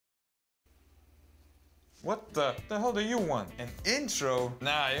What the hell do you want? An intro?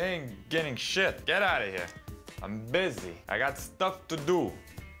 Nah, you ain't getting shit. Get out of here. I'm busy. I got stuff to do.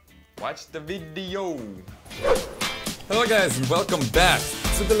 Watch the video. Hello guys and welcome back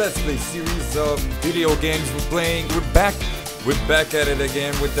to the Let's Play series of video games we're playing. We're back at it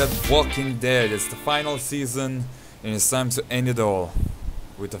again with that Walking Dead. It's the final season and it's time to end it all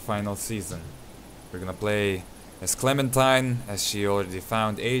with the final season. We're gonna play as Clementine, as she already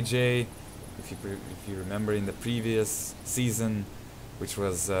found AJ. If you remember in the previous season, which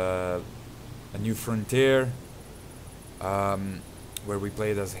was A New Frontier, where we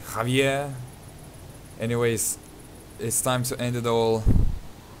played as Javier. Anyways, it's time to end it all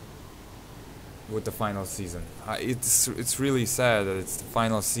with the final season. It's really sad that it's the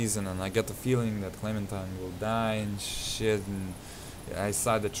final season, and I get the feeling that Clementine will die and shit. And I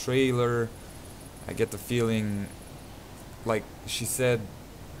saw the trailer. I get the feeling, like she said,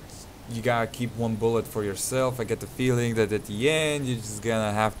 you gotta keep one bullet for yourself. I get the feeling that at the end you're just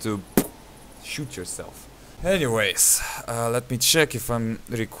gonna have to shoot yourself. Anyways, let me check if I'm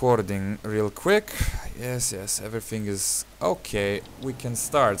recording real quick. Yes, everything is okay. We can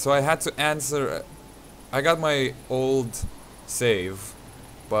start. So I had to answer. I got my old save,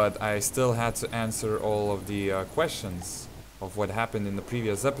 but I still had to answer all of the questions of what happened in the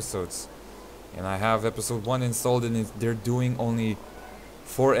previous episodes. And I have episode 1 installed, and they're doing only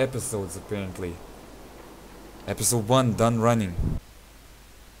 4 episodes apparently. Episode 1 done running.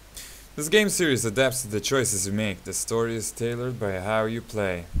 This game series adapts to the choices you make. The story is tailored by how you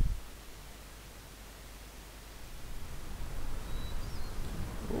play.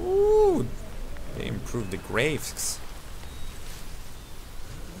 Ooh, they improved the graphics.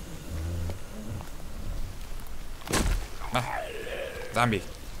 Ah, zombie.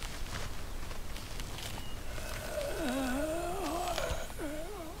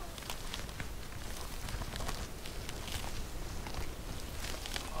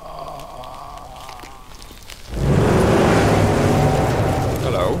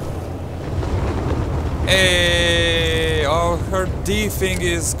 Hello. Hey! Oh, her D thing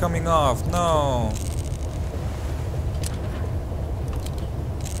is coming off. No.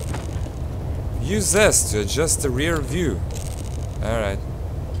 Use S to adjust the rear view. Alright.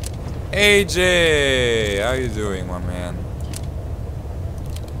 AJ! How you doing, my man?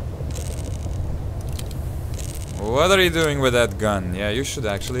 What are you doing with that gun? Yeah, you should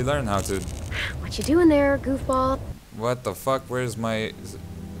actually learn how to... What you doing there, goofball? What the fuck? Where's my...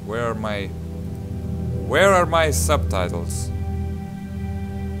 Where are my subtitles?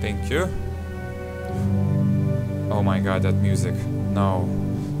 Thank you. Oh my god, that music. No.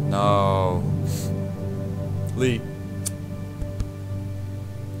 No. Lee.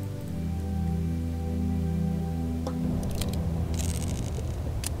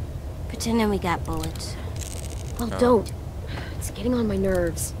 Pretending we got bullets. Well, don't. It's getting on my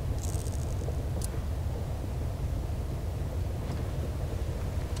nerves.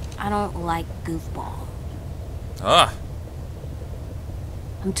 I don't like goofball. Ah.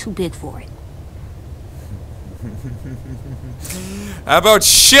 I'm too big for it. How about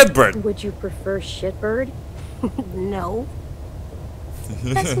shitbird? Would you prefer shitbird? No.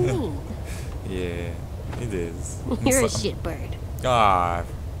 That's mean. Yeah, it is. You're a shitbird. Ah.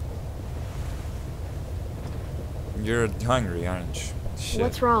 You're hungry, aren't you? Shit.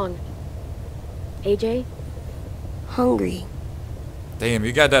 What's wrong? AJ? Hungry. Damn,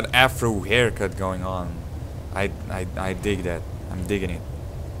 you got that afro haircut going on. I dig that. I'm digging it.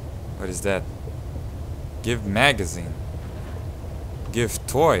 What is that? Give magazine. Give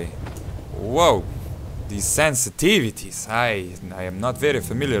toy. Whoa. These sensitivities. I am not very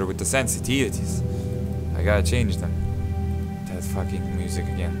familiar with the sensitivities. I gotta change them. That fucking music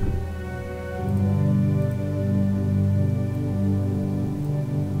again.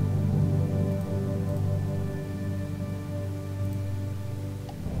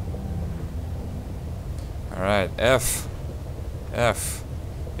 Alright, F.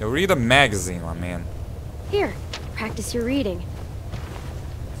 Yo, read a magazine, my man. Here, practice your reading.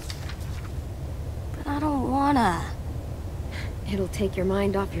 But I don't wanna. It'll take your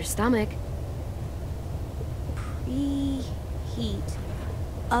mind off your stomach. Preheat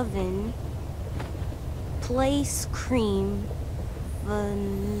oven. Place cream,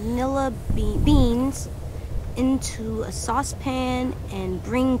 vanilla beans into a saucepan and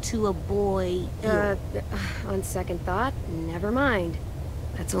bring to a boil. On second thought, never mind.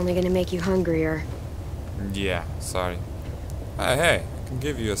 That's only gonna make you hungrier. Yeah, sorry. Hey, I can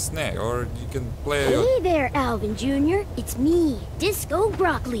give you a snack, or you can play. Hey there, Alvin Jr. It's me, Disco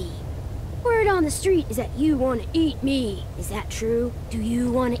Broccoli. Word on the street is that you want to eat me. Is that true? Do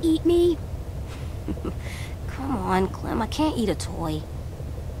you want to eat me? Come on, Clem, I can't eat a toy.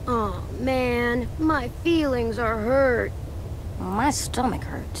 Oh man, my feelings are hurt. My stomach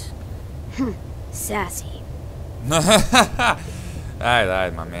hurts. Sassy.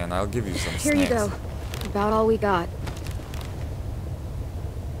 Alright, my man, I'll give you some Here snacks. you go. About all we got.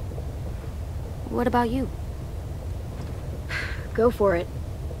 What about you? Go for it.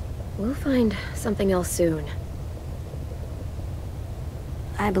 We'll find something else soon.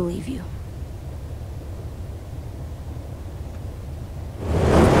 I believe you.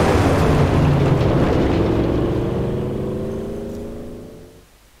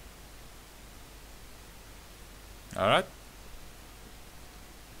 Alright.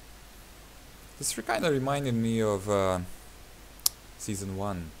 This kind of reminded me of season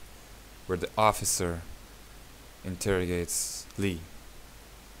 1, where the officer interrogates Lee.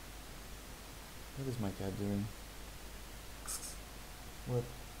 What is my cat doing? What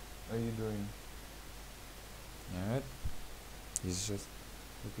are you doing? Alright. He's just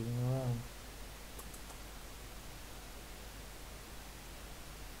looking around.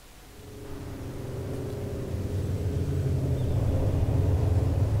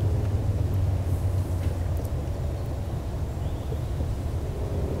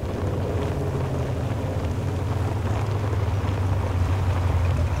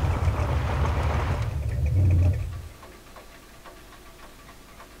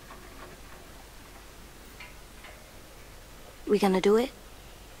 We gonna do it?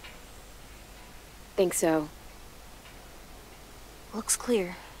 Think so. Looks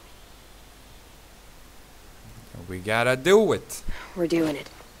clear. We gotta do it. We're doing it.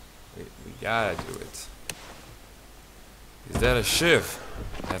 We gotta do it. Is that a shiv?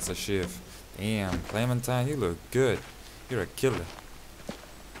 That's a shiv. Damn, Clementine, you look good. You're a killer.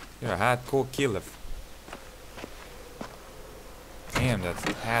 You're a hardcore killer. Damn, that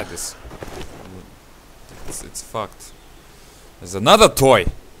hat is... It's fucked. There's another toy!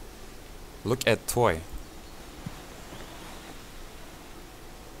 Look at toy.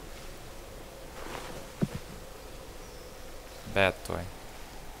 Bad toy.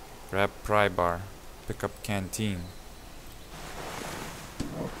 Grab pry bar. Pick up canteen.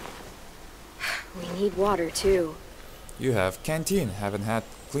 We need water, too. You have canteen. Haven't had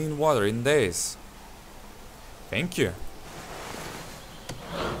clean water in days. Thank you.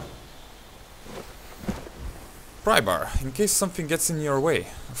 Pry bar, in case something gets in your way.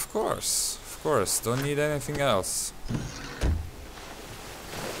 Of course. Don't need anything else.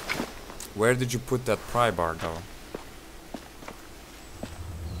 Where did you put that pry bar, though?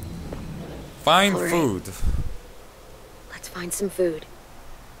 Find All right. food. Let's find some food.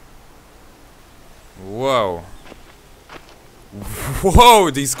 Whoa. Whoa,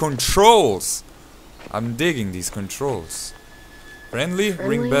 these controls. I'm digging these controls. Friendly,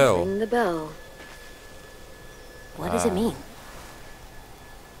 ring bell. Ring the bell. What does it mean?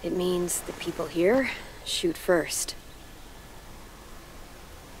 It means the people here shoot first.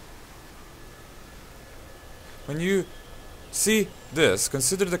 When you see this,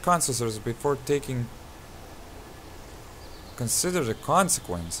 consider the consequences before taking... Consider the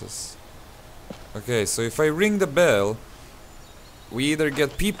consequences. Okay, so if I ring the bell, we either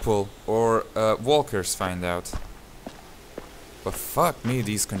get people or walkers find out. But fuck me,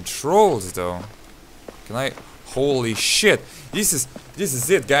 these controls though. Can I... Holy shit. This is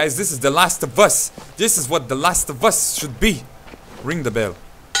it, guys. This is The Last of Us. This is what The Last of Us should be. Ring the bell.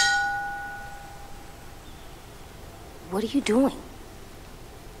 What are you doing?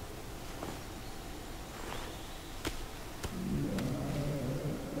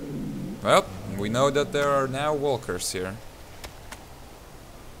 Well, we know that there are now walkers here.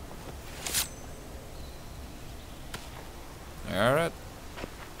 Alright.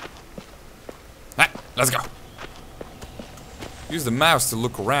 Ah, let's go. Use the mouse to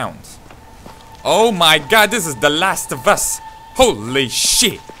look around. Oh my god, this is The Last of Us. Holy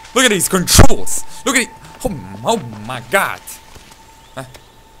shit. Look at these controls. Look at it. Oh my god. Huh?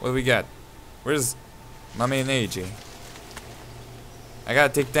 What do we got? Where's my man AJ? I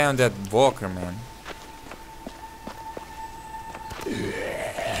gotta take down that walker, man.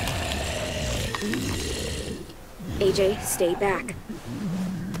 AJ, stay back.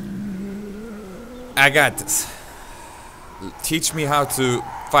 I got this. Teach me how to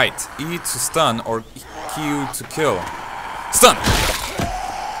fight. E to stun or Q to kill. Stun!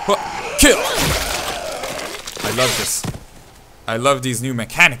 Kill! I love this. I love these new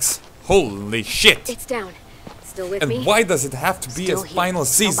mechanics. Holy shit! It's down. Still with me? And why does it have to be Still a here. final No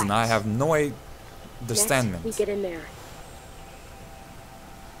season? bites. I have no Next, understanding. we get in there.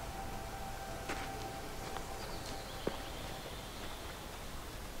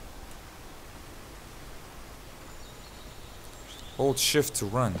 Hold shift to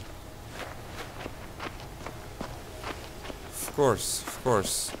run. Of course, of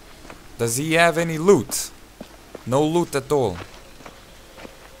course. Does he have any loot? No loot at all.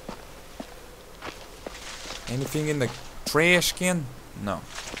 Anything in the trash can? No.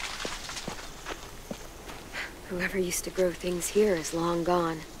 Whoever used to grow things here is long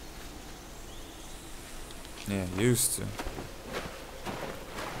gone. Yeah, used to.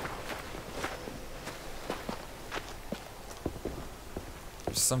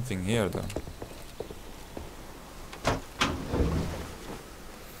 There's something here though.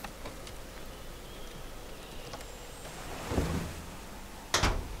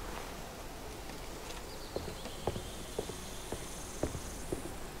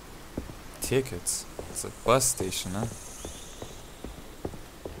 Tickets. It's a bus station, huh?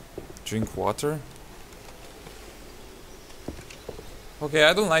 Drink water. Okay,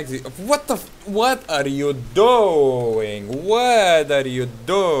 I don't like the. What are you doing? What are you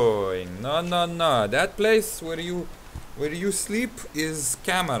doing? No, no, no. That place where you sleep is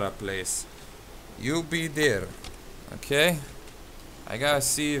camera place. You be there, okay? I gotta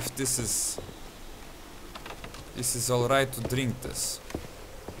see if this is all right to drink this.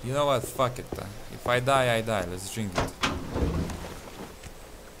 You know what? Fuck it. If I die, I die. Let's drink it.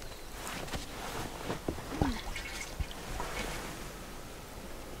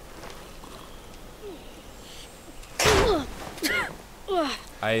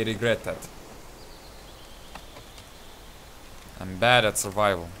 I regret that. I'm bad at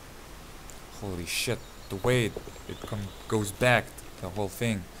survival. Holy shit, the way it goes back, the whole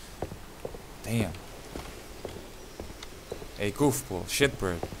thing. Damn. Hey goofball,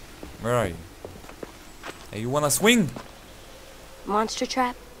 shitbird, where are you? Hey, you wanna swing? Monster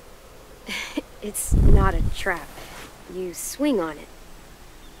trap? It's not a trap. You swing on it.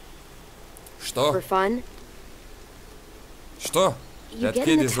 Что? For fun. Что? You That get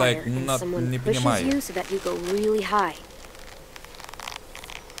kid in the is like, tire and not someone не pushes понимаю. you so that you go really high.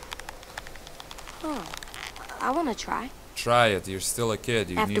 Oh, I want to try. Try it, you're still a kid,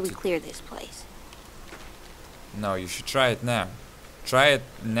 you After need we to... clear this place. No, you should try it now. Try it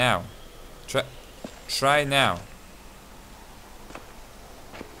now. Try now.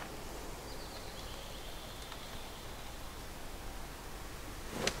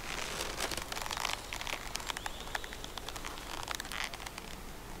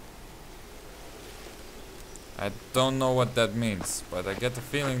 I don't know what that means, but I get the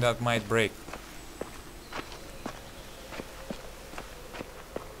feeling that might break.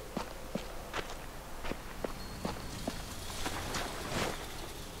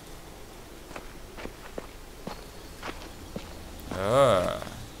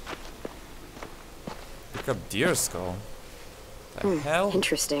 Pick up deer skull. The hell?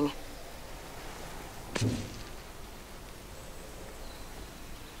 Interesting.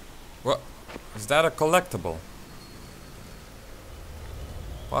 What? Is that a collectible?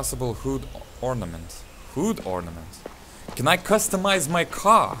 Possible hood ornament. Hood ornament? Can I customize my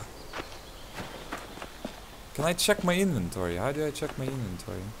car? Can I check my inventory? How do I check my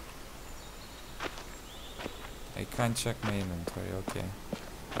inventory? I can't check my inventory, okay.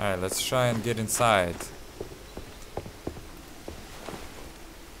 Alright, let's try and get inside.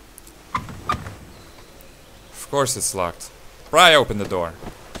 Of course it's locked. Pry open the door.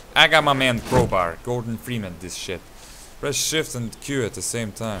 I got my man Crowbar. Gordon Freeman this shit. Press shift and Q at the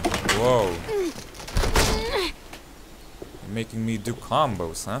same time. Whoa. You're making me do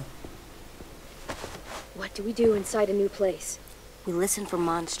combos, huh? What do we do inside a new place? We listen for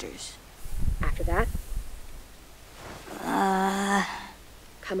monsters. After that?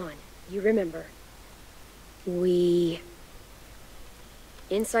 Come on, you remember.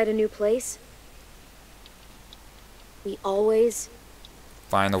 Inside a new place, we always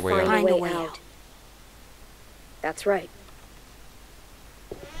Find a way out. find a way out. That's right.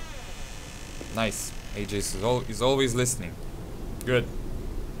 Nice. AJ is always listening. Good.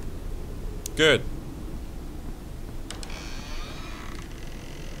 Good.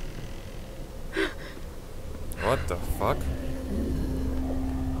 What the fuck?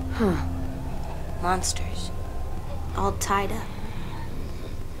 Huh. Monsters. All tied up.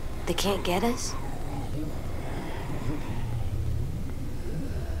 They can't get us?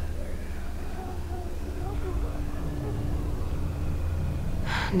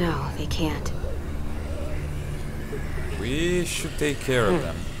 No, they can't. We should take care of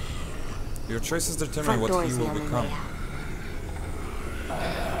them. Your choices determine Front what door he is the will only become. way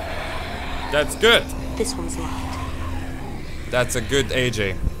out. That's good. This one's locked. That's a good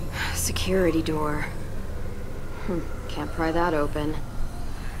AJ. Security door. Can't pry that open.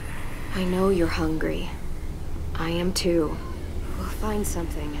 I know you're hungry. I am too. We'll find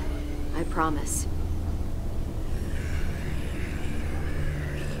something. I promise.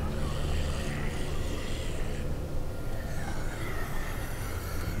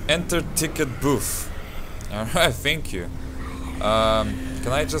 Enter ticket booth. Alright, thank you. Can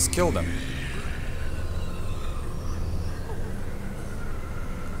I just kill them?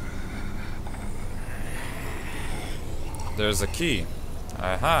 There's a key.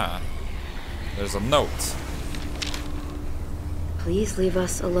 Aha. There's a note. Please leave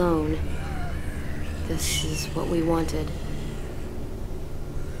us alone. This is what we wanted.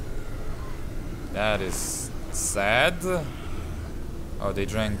 That is sad. Oh, they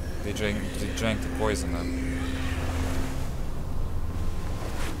drank the poison then.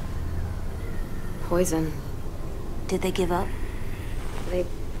 Poison. Did they give up? They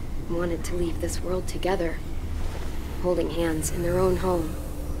wanted to leave this world together. Holding hands in their own home.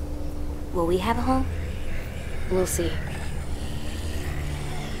 Will we have a home? We'll see.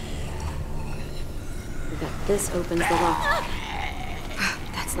 But this opens the lock.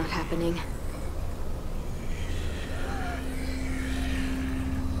 That's not happening.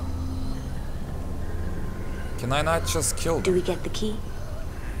 Can I not just kill them? Do we get the key?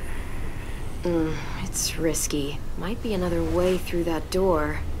 It's risky. Might be another way through that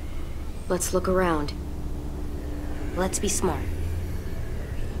door. Let's look around. Let's be smart.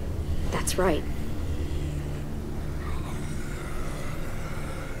 That's right.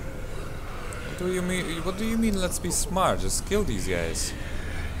 What do you mean? What do you mean? Let's be smart. Just kill these guys.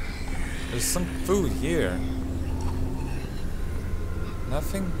 There's some food here.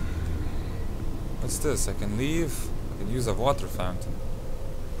 Nothing. What's this? I can leave. I can use a water fountain.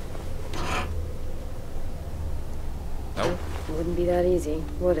 Nope. It wouldn't be that easy,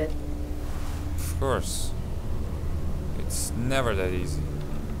 would it? Of course. It's never that easy.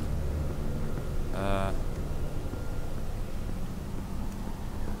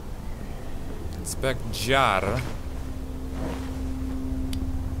 Inspect jar.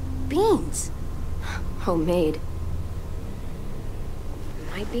 Beans! Homemade.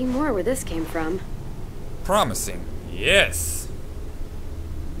 Might be more where this came from. Promising. Yes.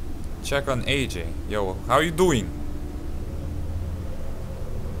 Check on AJ. Yo, how you doing?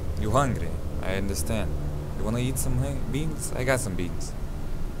 You hungry? I understand. You wanna eat some beans? I got some beans.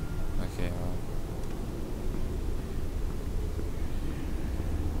 Okay.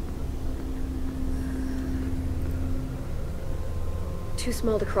 Too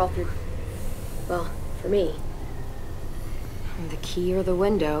small to crawl through. Well, for me. And the key or the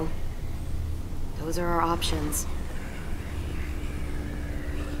window. Those are our options.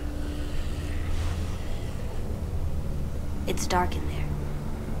 It's dark in there.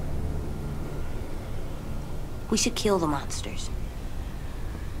 We should kill the monsters.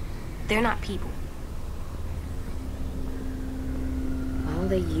 They're not people. Well,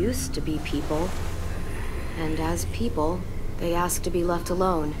 they used to be people. And as people, they ask to be left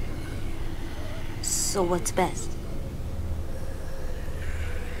alone. So what's best?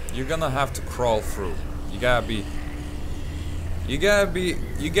 You're gonna have to crawl through. You gotta be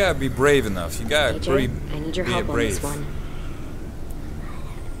brave enough. You gotta AJ, I need your be help on brave. this one.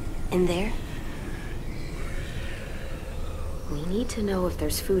 In there? We need to know if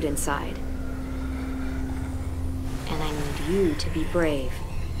there's food inside. And I need you to be brave.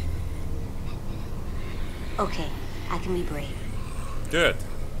 Okay, I can be brave. Good.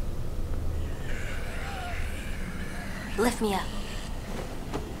 Lift me up.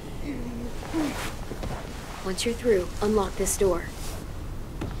 Once you're through, unlock this door.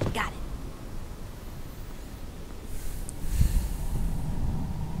 Got it.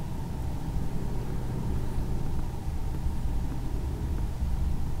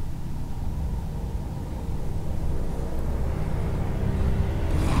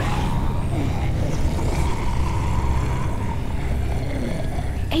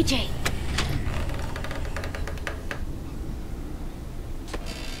 AJ!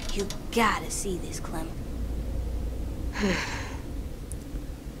 You gotta see this, Clem.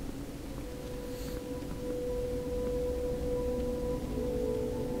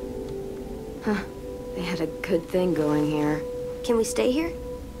 Huh. They had a good thing going here. Can we stay here?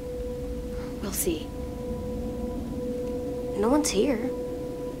 We'll see. No one's here.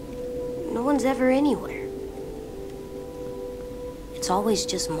 No one's ever anywhere. It's always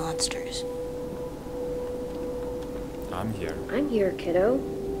just monsters. I'm here. I'm here, kiddo.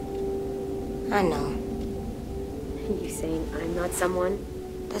 I know. You saying I'm not someone?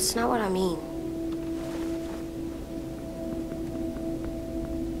 That's not what I mean.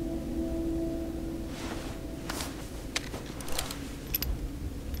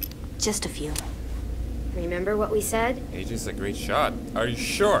 Just a few. Remember what we said? AJ's a great shot. Are you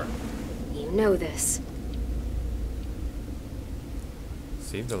sure? You know this.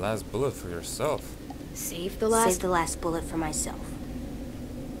 Save the last bullet for yourself. Save the last... Save the last bullet for myself.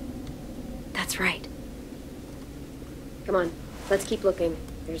 That's right. Come on, let's keep looking.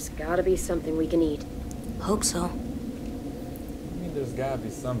 There's gotta be something we can eat. Hope so. I mean, there's gotta be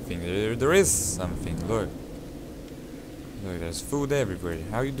something. There is something. Look. Look, there's food everywhere.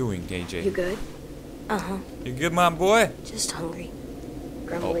 How you doing, AJ? You good? Uh-huh. You good, my boy? Just hungry.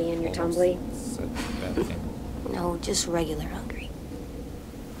 Grumbly in your tumbly? Said that thing. No, just regular hungry.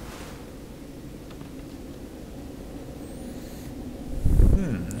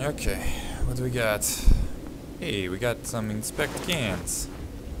 Okay. What do we got? Hey, we got some inspect cans.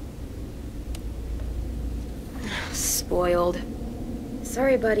 Spoiled.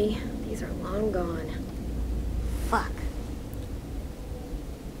 Sorry, buddy. These are long gone. Fuck.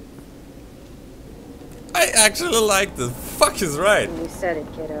 I actually like the fuck is right. You said it,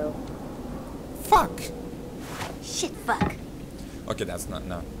 kiddo. Fuck. Shit, fuck. Okay, that's not,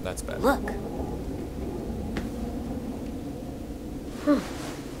 no, that's bad. Look.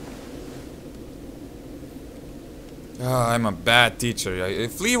 Oh, I'm a bad teacher.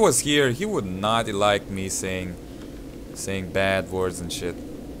 If Lee was here, he would not like me saying bad words and shit.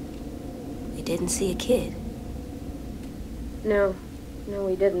 We didn't see a kid. No,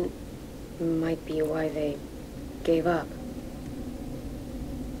 we didn't. Might be why they gave up.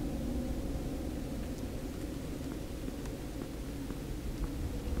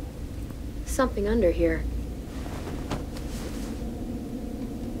 Something under here.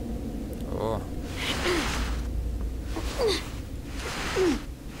 Oh.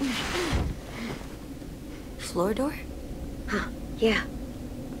 Floor door? Huh, yeah.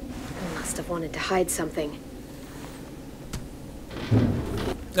 Must have wanted to hide something.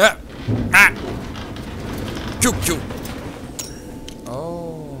 Ah! Ah! Choo choo!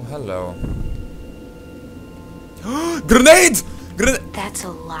 Oh, hello. Grenade! That's a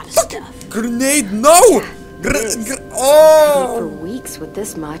lot of stuff. Grenade! No! Oh! For Oh! weeks with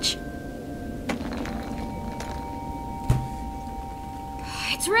this much.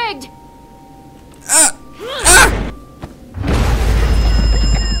 It's rigged! Ah! Ah!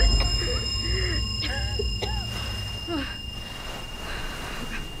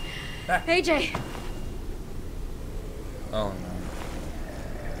 AJ! Oh no.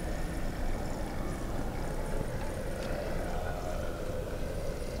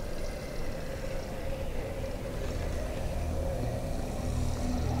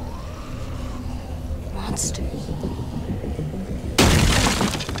 Monsters.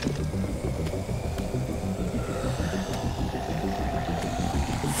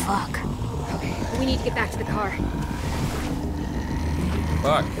 Fuck. Okay, we need to get back to the car.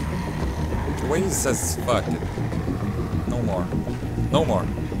 Fuck. The way he says fuck it. No more. No more.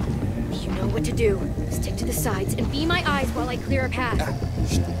 You know what to do. Stick to the sides and be my eyes while I clear a path.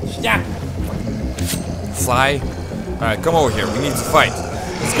 Yeah. Fly. Alright, come over here. We need to fight.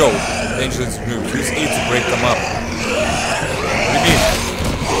 Let's go. Dangerous group. Use E to break them up. What do you mean?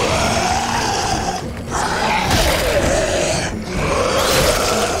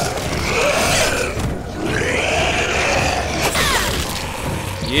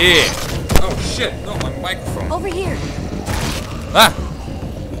 Yeah. Oh shit. No, my microphone. Over here. Ah.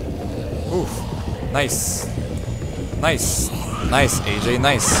 Oof. Nice. Nice. Nice, AJ.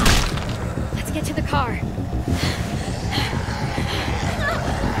 Nice. Let's get to the car.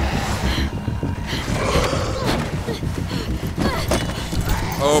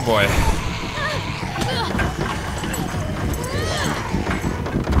 Oh boy.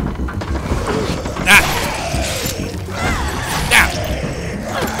 Ah! Ah!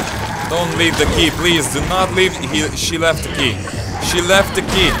 Don't leave the key, please. Do not leave. She left the key. She left the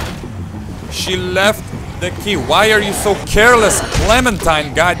key. She left the key. Why are you so careless,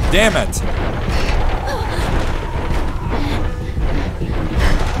 Clementine? God damn it.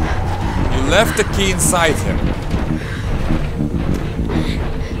 You left the key inside him.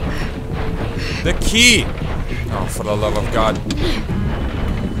 The key! Oh, for the love of God.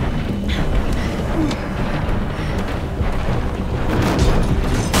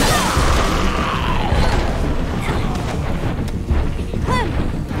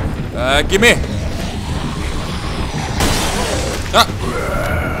 Give me! Ah!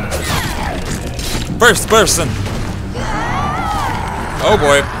 First person! Oh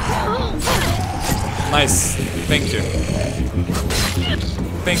boy. Nice. Thank you.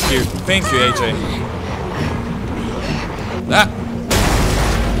 Thank you. Thank you, AJ. Ah!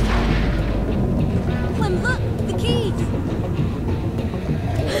 Clem, look! The key!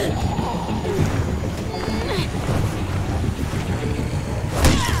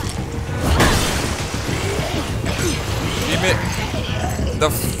 the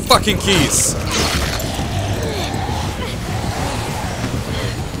fucking keys.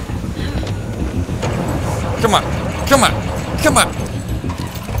 Come on, come on, come on.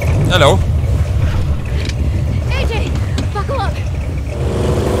 Hello. AJ, buckle up.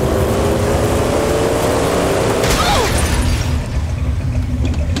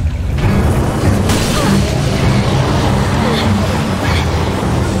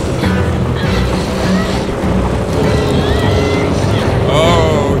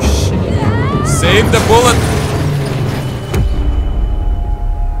 Oh, save the bullet.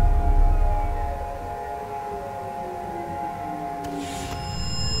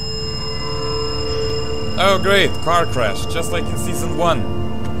 Oh great, car crash, just like in season 1.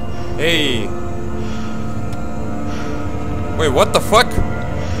 Hey. Wait, what the fuck?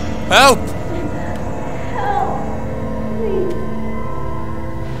 Help!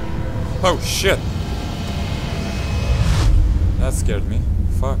 Oh shit. That scared me.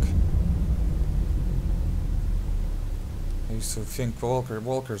 Fuck. I used to think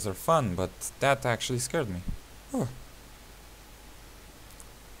walkers are fun, but that actually scared me. Oh.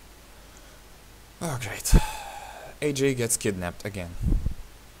 Oh, great. AJ gets kidnapped again.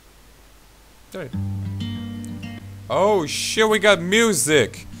 Great. Oh shit, we got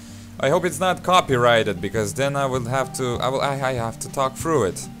music! I hope it's not copyrighted, because then I will have to I have to talk through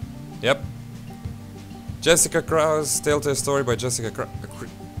it. Yep. Jessica Krause, TellTale story by Jessica Krause.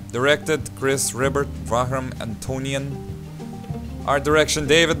 Directed Chris Ribbert, Vahram Antonian. Art direction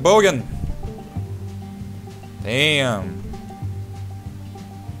David Bogan. Damn.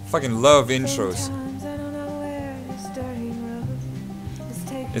 Fucking love intros.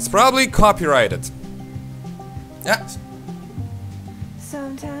 It's probably copyrighted. Yeah.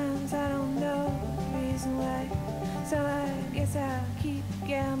 Sometimes I don't know the reason why, so I guess I'll keep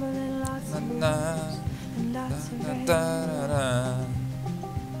gambling lots of moves and lots of rain.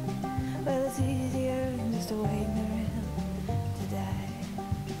 Well, it's easier than just waiting around to die.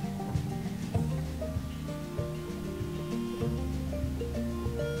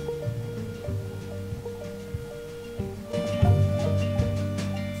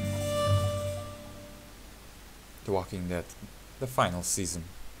 The Walking Dead, the final season.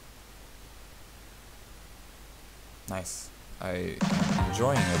 Nice. I'm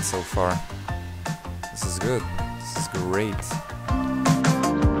enjoying it so far. This is good. This is great.